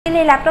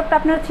এই ল্যাপটপটা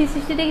আপনারা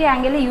 360 ডিগ্রি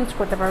অ্যাঙ্গেলে ইউজ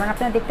করতে পারবেন।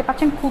 আপনারা দেখতে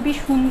পাচ্ছেন খুবই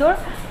সুন্দর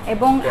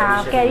এবং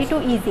ক্যারি টু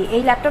ইজি।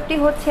 এই ল্যাপটপটি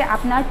হচ্ছে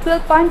আপনার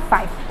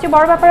 12.5। যে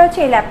বড় ব্যাপার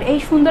হচ্ছে এই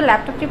সুন্দর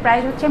ল্যাপটপটির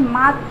প্রাইস হচ্ছে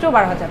মাত্র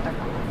 12,000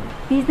 টাকা।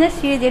 বিজনেস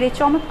সিরিজের এই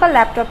চমৎকার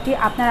ল্যাপটপটি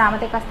আপনারা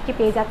আমাদের কাছ থেকে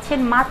পেয়ে যাচ্ছেন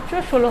মাত্র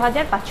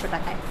 16,500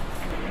 টাকায়।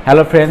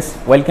 Hello friends,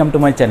 welcome to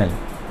my channel.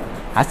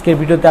 আজকের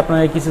ভিডিওতে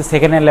আপনাদের কিছু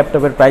সেকেন্ড হ্যান্ড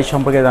ল্যাপটপের প্রাইস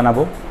সম্পর্কে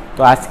জানাবো।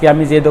 তো আজকে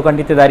আমি যে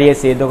দোকানটিতে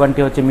দাঁড়িয়েছি এই দোকানটি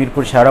হচ্ছে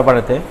মিরপুর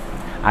শেওড়াপাড়াতে,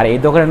 আর এই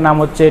দোকানের নাম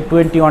হচ্ছে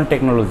 21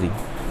 টেকনোলজি।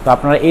 তো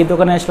আপনারা এই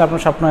দোকানে আসলে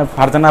আপনারা সবসময়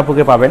ফারজানা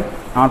আপুকে পাবেন,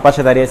 আমার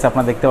পাশে দাঁড়িয়ে আছে,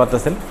 আপনারা দেখতে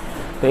পাচ্ছেন।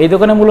 তো এই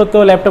দোকানে মূলত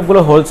ল্যাপটপগুলো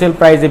হোলসেল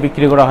প্রাইসে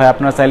বিক্রি করা হয়,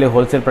 আপনারা চাইলে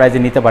হোলসেল প্রাইসে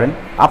নিতে পারেন।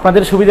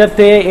 আপনাদের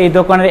সুবিধার্থে এই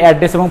দোকানের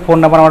অ্যাড্রেস এবং ফোন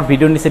নাম্বার আমার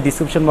ভিডিওর নিচে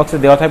ডিসক্রিপশন বক্সে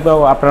দেওয়া থাকবে,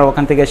 আপনারা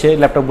ওখান থেকে এসে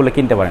ল্যাপটপগুলো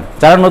কিনতে পারেন।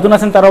 যারা নতুন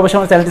আছেন তারা অবশ্যই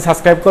আমার চ্যানেলটি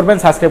সাবস্ক্রাইব করবেন,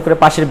 সাবস্ক্রাইব করে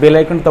পাশের বেল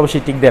আইকনটি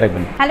অবশ্যই টিক দিয়ে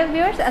রাখবেন। হ্যালো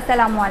ভিউয়ার্স,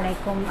 আসসালামু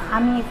আলাইকুম।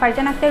 আমি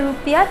ফারজানা আক্তার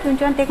রুপিয়া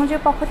 21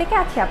 টেকনোলজির পক্ষ থেকে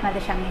আছি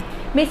আপনাদের সামনে।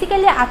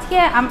 বেসিক্যালি আজকে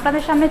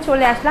আপনাদের সামনে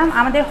চলে আসলাম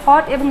আমাদের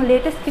হট এবং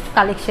লেটেস্ট কিছু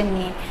কালেকশন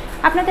নিয়ে।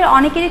 আপনাদের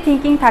অনেকেরই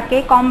থিঙ্কিং থাকে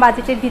কম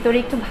বাজেটের ভিতরে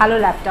একটু ভালো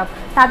ল্যাপটপ,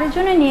 তাদের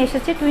জন্য নিয়ে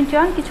এসেছে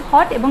 21 কিছু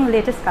হট এবং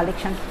লেটেস্ট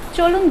কালেকশন।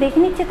 চলুন দেখে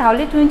নিচ্ছি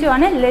তাহলে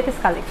 21 latest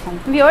collection.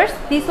 Viewers,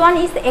 this one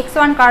is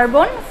X1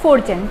 carbon 4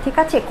 gen, ঠিক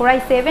আছে। কোরাই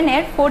 7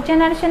 এর 4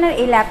 জেনারেশনের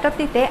এই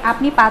ল্যাপটপটিতে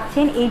আপনি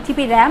পাচ্ছেন 8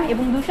 জিবি র্যাম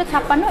এবং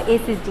 256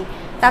 SSD।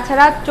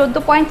 তাছাড়া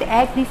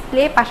 14.1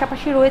 ডিসপ্লে,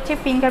 পাশাপাশি রয়েছে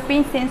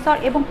ফিঙ্গারপ্রিন্ট সেন্সর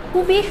এবং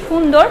খুবই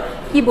সুন্দর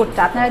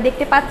কিবোর্ডটা আপনারা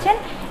দেখতে পাচ্ছেন।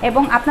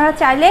 এবং আপনারা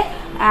চাইলে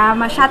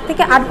 7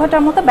 থেকে 8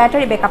 ঘন্টার মতো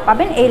ব্যাটারি ব্যাকআপ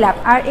পাবেন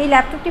এই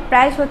ল্যাপটপটির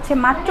প্রাইস হচ্ছে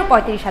মাত্র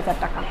 35,000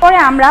 টাকা। পরে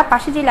আমরা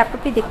পাশে যে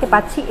ল্যাপটপটি দেখতে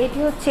পাচ্ছি এটি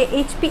হচ্ছে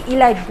HP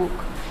EliteBook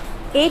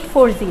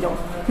 840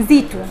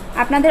 G2।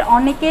 আপনাদের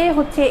অনেকে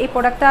হচ্ছে এই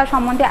প্রোডাক্টটা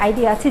সম্বন্ধে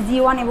আইডিয়া আছে,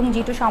 G1 এবং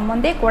G2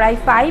 সম্বন্ধে। কোরাই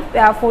 5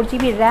 4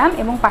 জিবি র্যাম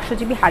এবং 500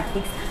 জিবি হার্ড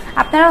ডিস্ক।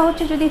 আপনারা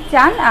হচ্ছে যদি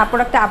চান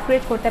প্রোডাক্টটা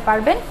আপগ্রেড করতে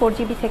পারবেন, 4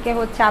 জিবি থেকে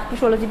হচ্ছে আপ টু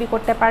 16 জিবি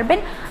করতে পারবেন।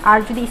 আর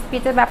যদি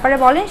স্পিডের ব্যাপারে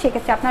বলেন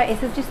সেক্ষেত্রে আপনারা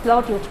SSD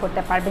স্লট ইউজ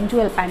করতে পারবেন,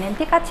 ডুয়েল প্যানেল,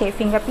 ঠিক আছে।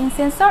 ফিঙ্গারপ্রিন্ট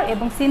সেন্সর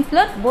এবং সিম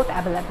স্লট বোথ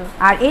অ্যাভেলেবল।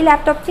 আর এই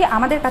ল্যাপটপটি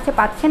আমাদের কাছে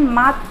পাচ্ছেন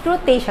মাত্র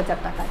 23,000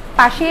 টাকায়।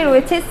 পাশে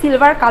রয়েছে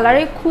সিলভার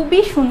কালারের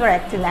খুবই সুন্দর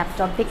একটি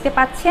ল্যাপটপ দেখতে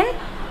পাচ্ছেন,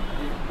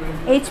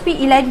 HP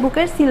EliteBook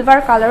এর সিলভার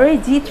কালারের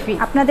G3।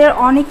 আপনাদের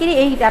অনেকেরই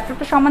এই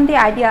ল্যাপটপটা সম্বন্ধে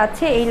আইডিয়া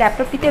আছে। এই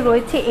ল্যাপটপটিতে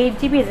রয়েছে 8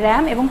 জিবি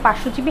র্যাম এবং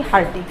 500 জিবি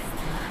হার্ড ডিস্ক।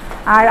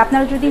 আর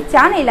আপনারা যদি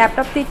চান এই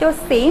ল্যাপটপটিতেও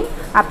সেম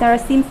আপনারা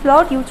সিম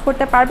স্লট ইউজ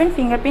করতে পারবেন,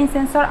 ফিঙ্গারপ্রিন্ট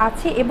সেন্সর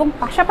আছে এবং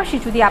পাশাপাশি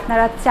যদি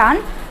আপনারা চান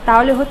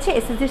তাহলে হচ্ছে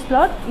SSD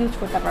স্লট ইউজ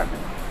করতে পারবেন।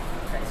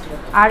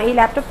 আর এই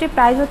ল্যাপটপটির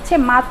প্রাইস হচ্ছে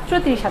মাত্র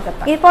 30,000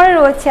 টাকা। এরপরে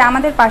রয়েছে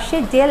আমাদের পাশে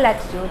ডেল,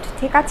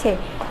 ঠিক আছে,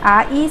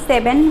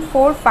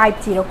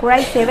 E7450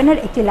 কোরাই 7 এর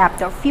একটি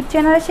ল্যাপটপ। 5th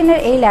জেনারেশনের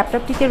এই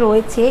ল্যাপটপটিতে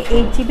রয়েছে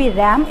 8 জিবি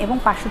র্যাম এবং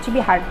 500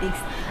 জিবি হার্ড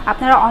ডিস্ক।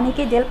 আপনারা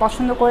অনেকেই ডেল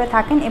পছন্দ করে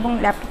থাকেন এবং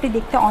ল্যাপটপটি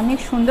দেখতে অনেক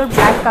সুন্দর,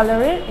 ব্ল্যাক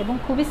কালারের এবং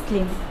খুবই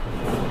স্লিম।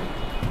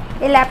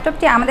 এই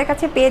ল্যাপটপটি আমাদের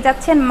কাছে পেয়ে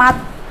যাচ্ছেন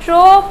মাত্র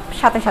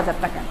 27,000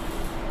 টাকা।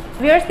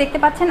 ভিউয়ার্স, দেখতে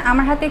পাচ্ছেন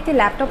আমার হাতে একটি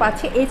ল্যাপটপ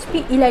আছে HP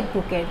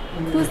EliteBook এর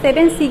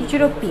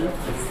 2760P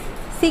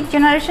 6th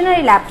জেনারেশনের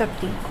এই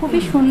ল্যাপটপটি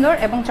খুবই সুন্দর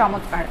এবং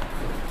চমৎকার।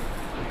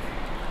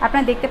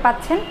 আপনারা দেখতে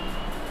পাচ্ছেন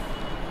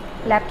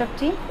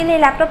ল্যাপটপটি। এই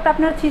ল্যাপটপটা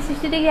আপনারা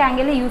 360 ডিগ্রি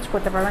অ্যাঙ্গেলে ইউজ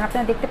করতে পারবেন।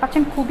 আপনারা দেখতে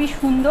পাচ্ছেন খুবই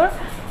সুন্দর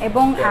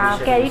এবং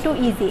ক্যারি টু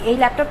ইজি। এই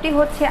ল্যাপটপটি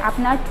হচ্ছে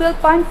আপনার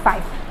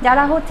 12.5।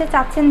 যারা হচ্ছে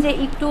চাচ্ছেন যে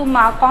একটু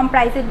কম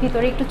প্রাইসের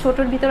ভিতরে একটু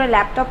ছোটোর ভিতরে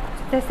ল্যাপটপ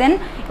খুঁজতেছেন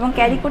এবং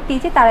ক্যারি করতে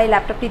ইজি, তারা এই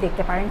ল্যাপটপটি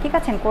দেখতে পারেন, ঠিক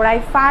আছে। কোরাই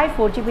 5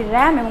 4 জিবি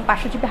র্যাম এবং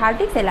 500 জিবি হার্ড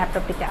ডিস্ক এই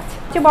ল্যাপটপটিতে আছে।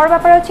 যে বড়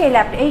ব্যাপার হচ্ছে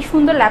এই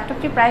সুন্দর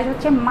ল্যাপটপটির প্রাইস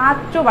হচ্ছে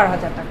মাত্র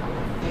 12,000 টাকা।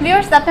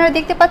 ভিউয়ার্স, আপনারা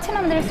দেখতে পাচ্ছেন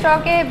আমাদের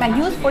স্টকে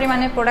হিউজ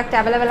পরিমাণের প্রোডাক্ট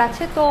অ্যাভেলেবেল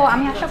আছে। তো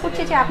আমি আশা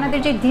করছি যে আপনাদের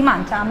যে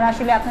ডিমান্ড, আমরা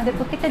আসলে আপনাদের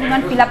প্রত্যেকটা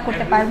ডিমান্ড ফিল আপ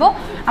করতে পারবো।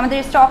 আমাদের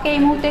স্টকে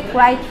এই মুহূর্তে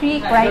কোরাই 3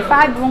 কোরাই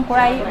 5 এবং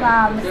কোরাই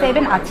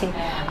 7 আছে।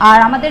 আর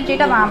আমাদের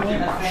যেটা মানে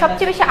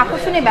সবচেয়ে বেশি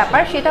আকর্ষণীয়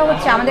ব্যাপার সেটা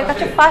হচ্ছে আমাদের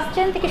কাছে 1st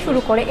জেন থেকে শুরু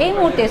করে এই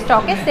মুহূর্তে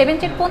স্টকে 7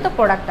 জেন পর্যন্ত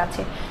প্রোডাক্ট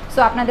আছে। সো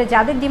আপনাদের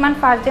যাদের ডিমান্ড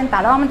 1st জেন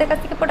তারাও আমাদের কাছ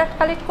থেকে প্রোডাক্ট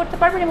কালেক্ট করতে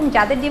পারবেন এবং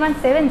যাদের ডিমান্ড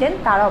 7 জেন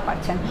তারাও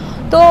পাচ্ছেন।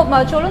 তো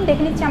চলুন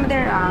দেখে নিচ্ছি আমাদের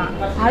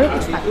আরও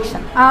কিছু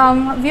কালেকশন।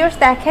 ভিউয়ার্স,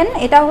 দেখেন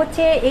এটা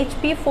হচ্ছে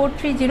HP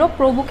 430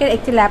 প্রোবুকের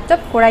একটি ল্যাপটপ,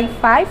 কোরাই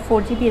 5 4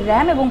 জিবি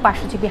র্যাম এবং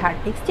 500 জিবি হার্ড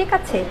ডিস্ক, ঠিক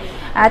আছে।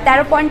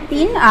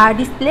 13.3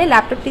 ডিসপ্লে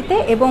ল্যাপটপটিতে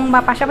এবং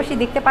পাশাপাশি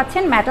দেখতে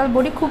পাচ্ছেন মেটাল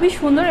বডি, খুবই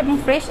সুন্দর এবং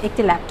ফ্রেশ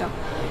একটি ল্যাপটপ।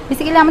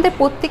 বেসিক্যালি আমাদের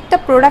প্রত্যেকটা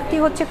প্রোডাক্টই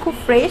হচ্ছে খুব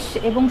ফ্রেশ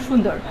এবং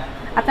সুন্দর।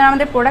 আপনারা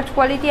আমাদের প্রোডাক্ট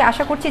কোয়ালিটি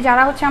আশা করছি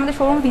যারা হচ্ছে আমাদের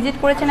শোরুম ভিজিট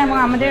করেছেন এবং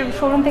আমাদের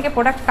শোরুম থেকে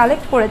প্রোডাক্ট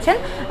কালেক্ট করেছেন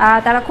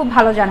তারা খুব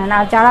ভালো জানেন।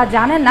 আর যারা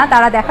জানেন না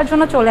তারা দেখার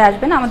জন্য চলে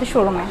আসবেন আমাদের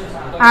শোরুমে।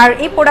 আর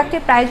এই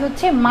প্রোডাক্টের প্রাইস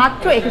হচ্ছে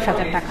মাত্র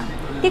 21,000 টাকা,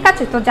 ঠিক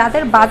আছে। তো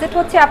যাদের বাজেট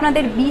হচ্ছে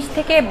আপনাদের 20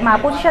 থেকে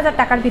 25,000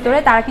 টাকার ভিতরে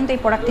তারা কিন্তু এই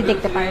প্রোডাক্টটি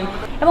দেখতে পারেন।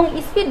 এবং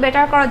স্পিড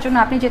বেটার করার জন্য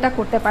আপনি যেটা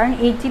করতে পারেন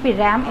 8GB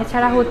র্যাম,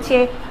 এছাড়া হচ্ছে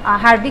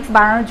হার্ড ডিস্ক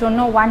বাড়ানোর জন্য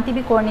 1TB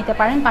করে নিতে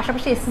পারেন,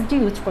 পাশাপাশি SSD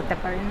ইউজ করতে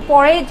পারেন।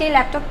 পরে যে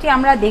ল্যাপটপটি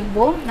আমরা দেখব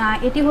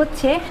এটি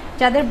হচ্ছে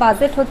যাদের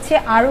বাজেট হচ্ছে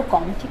আরও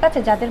কম, ঠিক আছে,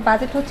 যাদের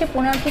বাজেট হচ্ছে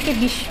 15 থেকে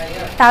 20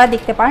 তারা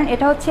দেখতে পারেন।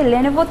 এটা হচ্ছে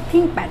লেনোভো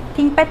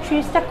থিঙ্কপ্যাড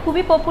সিরিজটা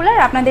খুবই পপুলার,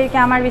 আপনাদেরকে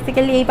আমার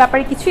বেসিক্যালি এই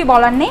ব্যাপারে কিছুই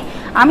বলার নেই।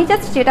 আমি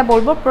জাস্ট যেটা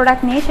বলবো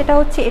প্রোডাক্ট নিয়ে সেটা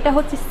হচ্ছে এটা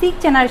হচ্ছে 6th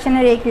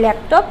জেনারেশনের এই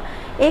laptop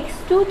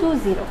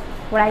X220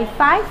 Core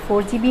i5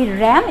 4GB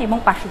RAM এবং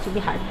 500GB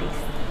হার্ড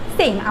ডিস্ক।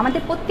 সেম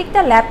আমাদের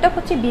প্রত্যেকটা ল্যাপটপ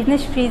হচ্ছে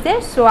বিজনেস ফ্রিজের,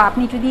 সো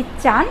আপনি যদি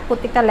চান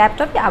প্রত্যেকটা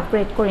ল্যাপটপে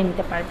আপগ্রেড করে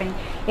নিতে পারবেন।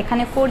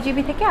 এখানে 4GB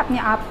থেকে আপনি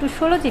আপ টু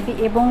 16GB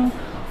এবং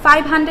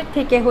 500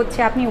 থেকে হচ্ছে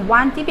আপনি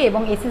 1TB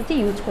এবং SSD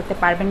ইউজ করতে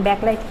পারবেন।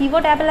 ব্যাকলাইট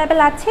কিবোর্ড অ্যাভেলেবেল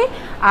আছে।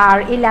 আর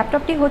এই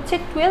ল্যাপটপটি হচ্ছে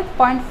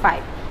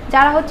 12.5,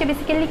 যারা হচ্ছে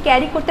বেসিক্যালি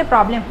ক্যারি করতে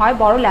প্রবলেম হয়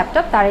বড়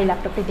ল্যাপটপ, তারা এই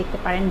ল্যাপটপটি দেখতে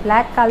পারেন।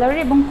 ব্ল্যাক কালারের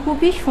এবং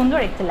খুবই সুন্দর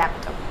একটি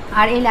ল্যাপটপ।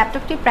 আর এই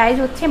ল্যাপটপটির প্রাইস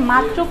হচ্ছে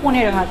মাত্র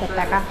 15,000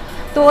 টাকা।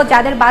 তো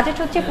যাদের বাজেট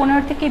হচ্ছে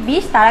 15 থেকে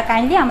 20 তারা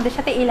কাইন্ডলি আমাদের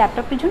সাথে এই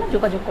ল্যাপটপটির জন্য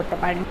যোগাযোগ করতে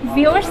পারেন।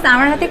 ভিউয়ার্স,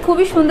 আমার হাতে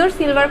খুবই সুন্দর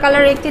সিলভার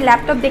কালারের একটি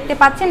ল্যাপটপ দেখতে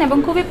পাচ্ছেন এবং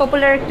খুবই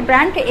পপুলার একটি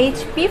ব্র্যান্ড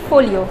HP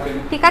ফোলিও,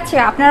 ঠিক আছে।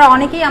 আপনারা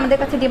অনেকেই আমাদের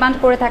কাছে ডিমান্ড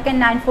করে থাকেন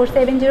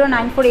 9470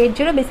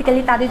 9480,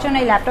 বেসিক্যালি তাদের জন্য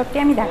এই ল্যাপটপটি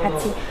আমি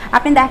দেখাচ্ছি।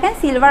 আপনি দেখেন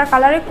সিলভার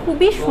কালারের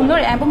খুবই সুন্দর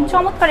এবং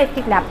চমৎকার একটি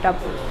laptop.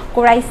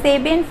 Core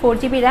i7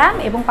 4GB RAM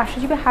এবং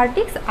 500GB হার্ড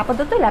ডিস্ক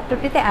আপাতত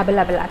ল্যাপটপটিতে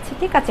অ্যাভেলেবেল আছে,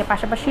 ঠিক আছে।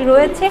 পাশাপাশি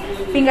রয়েছে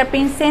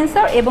ফিঙ্গারপ্রিন্ট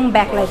সেন্সর এবং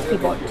ব্যাকলাইট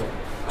কিবোর্ড।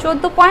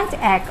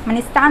 14.1 মানে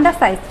স্ট্যান্ডার্ড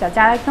সাইজটা,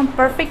 যারা একদম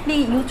পারফেক্টলি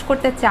ইউজ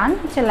করতে চান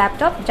হচ্ছে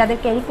ল্যাপটপ, যাদের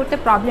ক্যারি করতে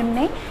প্রবলেম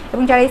নেই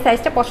এবং যারা এই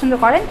সাইজটা পছন্দ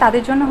করেন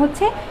তাদের জন্য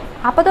হচ্ছে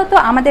আপাতত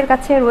আমাদের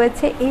কাছে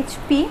রয়েছে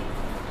HP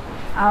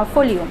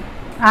ফোলিও।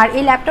 আর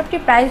এই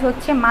ল্যাপটপটির প্রাইস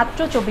হচ্ছে মাত্র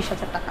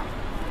 24,000 টাকা।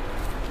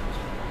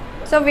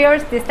 So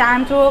viewers, this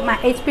time to my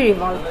HP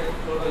Revolve.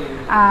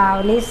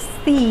 Let's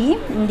see,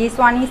 this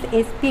one is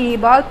HP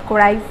Revolve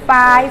Core i5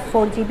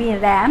 4GB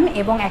RAM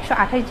এবং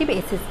 128GB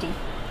SSD।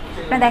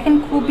 আপনারা দেখেন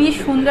খুবই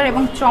সুন্দর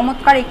এবং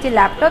চমৎকার একটি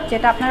ল্যাপটপ,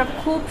 যেটা আপনারা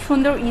খুব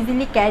সুন্দর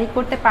ইজিলি ক্যারি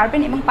করতে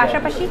পারবেন। এবং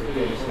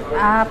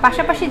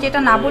পাশাপাশি যেটা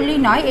না বললেই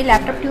নয়, এই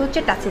ল্যাপটপটি হচ্ছে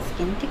টাচ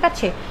স্ক্রিন, ঠিক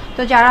আছে।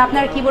 তো যারা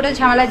আপনার কিবোর্ডের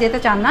ঝামেলায় যেতে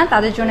চান না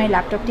তাদের জন্য এই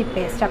ল্যাপটপটি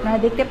বেস্ট। আপনারা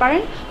দেখতে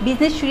পারেন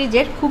বিজনেস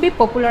সিরিজের খুবই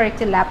পপুলার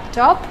একটি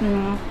ল্যাপটপ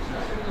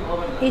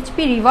HP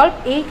Revolve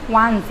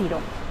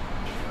 810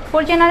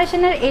 4th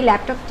জেনারেশনের এই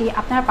ল্যাপটপটি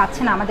আপনারা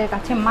পাচ্ছেন আমাদের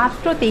কাছে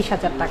মাত্র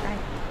 23,000 টাকায়।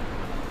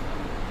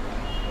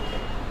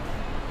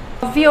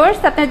 ভিউয়ার্স,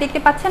 আপনারা দেখতে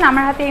পাচ্ছেন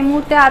আমার হাতে এই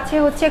মুহূর্তে আছে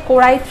হচ্ছে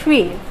Core i3,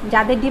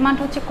 যাদের ডিমান্ড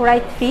হচ্ছে Core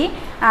i3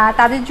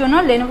 তাদের জন্য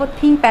লেনোভো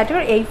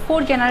থিঙ্কপ্যাডের এই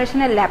 4th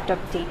জেনারেশনের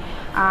ল্যাপটপটি।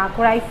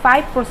 Core i5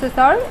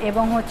 প্রসেসর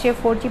এবং হচ্ছে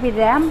 4GB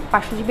RAM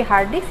 500GB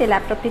hard disk এই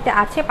ল্যাপটপটিতে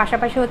আছে।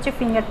 পাশাপাশি হচ্ছে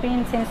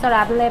ফিঙ্গারপ্রিন্ট সেন্সর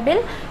অ্যাভেলেবেল।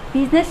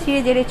 বিজনেস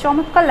সিরিজের এই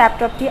চমৎকার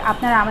ল্যাপটপটি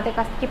আপনারা আমাদের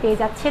কাছ থেকে পেয়ে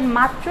যাচ্ছেন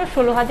মাত্র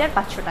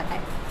 16,500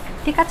 টাকায়,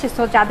 ঠিক আছে।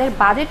 সো যাদের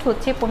বাজেট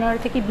হচ্ছে 15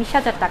 থেকে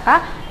 20,000 টাকা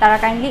তারা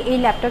কাইন্ডলি এই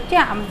ল্যাপটপটি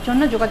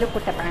জন্য যোগাযোগ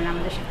করতে পারেন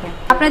আমাদের সাথে।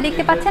 আপনারা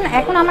দেখতে পাচ্ছেন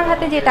এখন আমার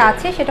হাতে যেটা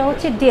আছে সেটা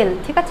হচ্ছে ডেল,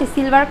 ঠিক আছে,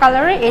 সিলভার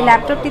কালারের এই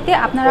ল্যাপটপটিতে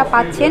আপনারা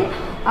পাচ্ছেন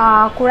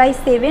Core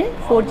i7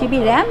 4GB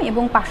র্যাম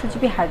এবং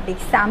 500GB হার্ড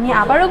ডিস্ক। আমি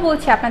আবারও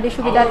বলছি আপনাদের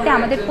সুবিধার্থে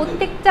আমাদের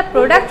প্রত্যেকটা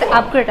প্রোডাক্ট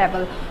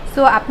আপগ্রেডেবল,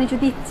 সো আপনি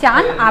যদি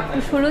চান আপ টু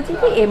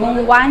 16GB এবং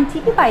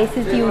 1TB বা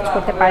SSD ইউজ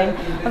করতে পারেন।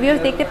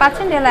 ভিউয়ার্স, দেখতে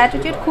পাচ্ছেন ডেল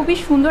ল্যাটিটিউড খুবই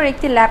সুন্দর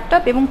একটি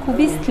ল্যাপটপ এবং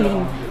খুবই স্লিম,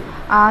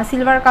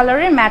 সিলভার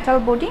কালারের মেটাল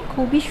বডি,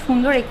 খুবই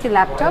সুন্দর একটি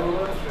ল্যাপটপ,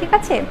 ঠিক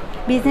আছে।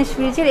 বিজনেস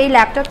সিরিজের এই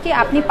ল্যাপটপটি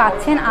আপনি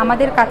পাচ্ছেন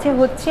আমাদের কাছে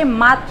হচ্ছে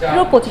মাত্র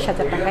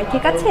 25,000 টাকায়,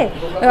 ঠিক আছে।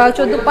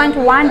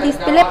 14.1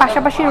 ডিসপ্লে,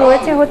 পাশাপাশি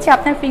রয়েছে হচ্ছে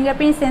আপনার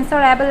ফিঙ্গারপ্রিন্ট সেন্সর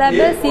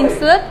অ্যাভেলেবেল, সিম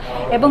স্লট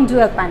এবং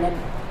ডুয়াল প্যানেল।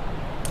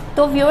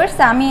 তো ভিউয়ার্স,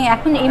 আমি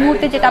এখন এই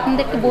মুহূর্তে যেটা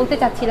আপনাদেরকে বলতে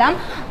চাচ্ছিলাম,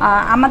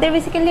 আমাদের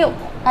বেসিক্যালি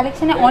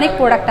কালেকশানে অনেক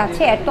প্রোডাক্ট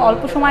আছে, এত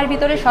অল্প সময়ের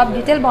ভিতরে সব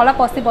ডিটেল বলা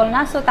পসিবল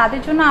না। সো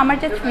তাদের জন্য আমার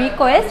জাস্ট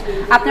রিকোয়েস্ট,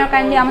 আপনারা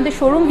কাইন্ডলি আমাদের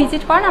শোরুম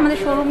ভিজিট করেন। আমাদের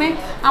শোরুমে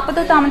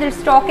আপাতত আমাদের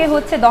স্টকে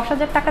হচ্ছে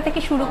 10,000 টাকা থেকে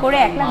শুরু করে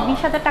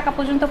 1,20,000 টাকা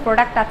পর্যন্ত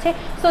প্রোডাক্ট আছে।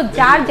 সো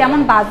যার যেমন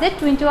বাজেট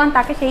 21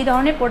 তাকে সেই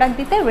ধরনের প্রোডাক্ট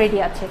দিতে রেডি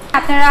আছে।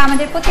 আপনারা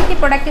আমাদের প্রত্যেকটি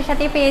প্রোডাক্টের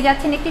সাথে পেয়ে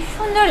যাচ্ছেন একটি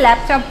সুন্দর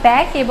ল্যাপটপ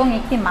ব্যাগ এবং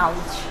একটি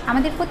মাউস।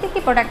 আমাদের প্রত্যেকটি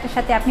প্রোডাক্টের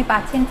সাথে আপনি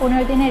পাচ্ছেন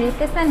 15 দিনের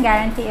রিপ্লেসমেন্ট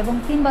গ্যারান্টি এবং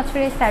 3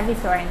 বছরের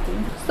সার্ভিস ওয়ারেন্টি।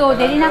 সো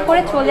দেরি না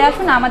করে চলে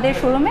আসুন আমাদের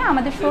শোরুমে।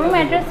 আমাদের শোরুম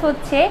অ্যাড্রেস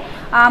হচ্ছে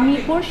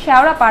মিরপুর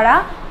শেওড়াপাড়া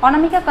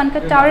অনামিকা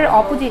কনকট টাওয়ারের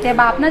অপোজিটে,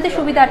 বা আপনাদের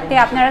সুবিধার্থে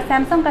আপনারা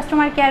স্যামসাং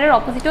কাস্টমার কেয়ারের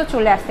অপোজিটেও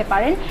চলে আসতে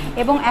পারেন।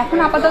 এবং এখন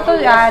আপাতত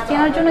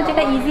চেনার জন্য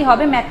যেটা ইজি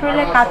হবে, মেট্রো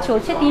রেলের কাজ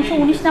চলছে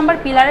 319 নম্বর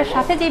পিলারের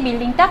সাথে যে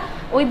বিল্ডিংটা,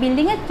 ওই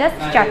বিল্ডিংয়ের জাস্ট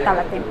 4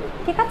 তলাতে,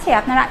 ঠিক আছে।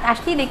 আপনারা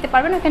আসলেই দেখতে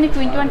পারবেন ওখানে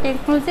 21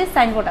 টেকনোলজির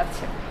সাইনবোর্ড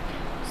আছে।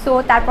 সো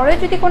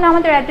তারপরেও যদি কোনো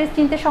আমাদের অ্যাড্রেস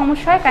চিনতে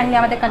সমস্যা হয় কাইন্ডলি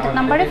আমাদের কন্ট্যাক্ট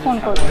নাম্বারে ফোন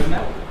করবেন।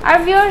 আর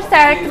ভিউয়ার্স,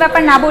 একটা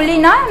ব্যাপার না বললেই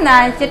না,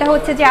 যেটা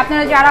হচ্ছে যে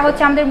আপনারা যারা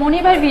হচ্ছে আমাদের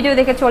মনির ভাইয়ের ভিডিও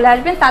দেখে চলে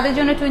আসবেন তাদের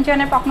জন্য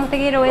 21 পক্ষ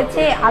থেকে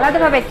রয়েছে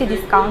আলাদাভাবে একটি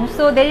ডিসকাউন্ট।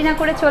 সো দেরি না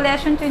করে চলে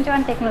আসুন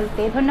 21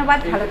 টেকনোলজিতে। ধন্যবাদ,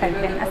 ভালো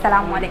থাকবেন,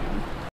 আসসালামু আলাইকুম।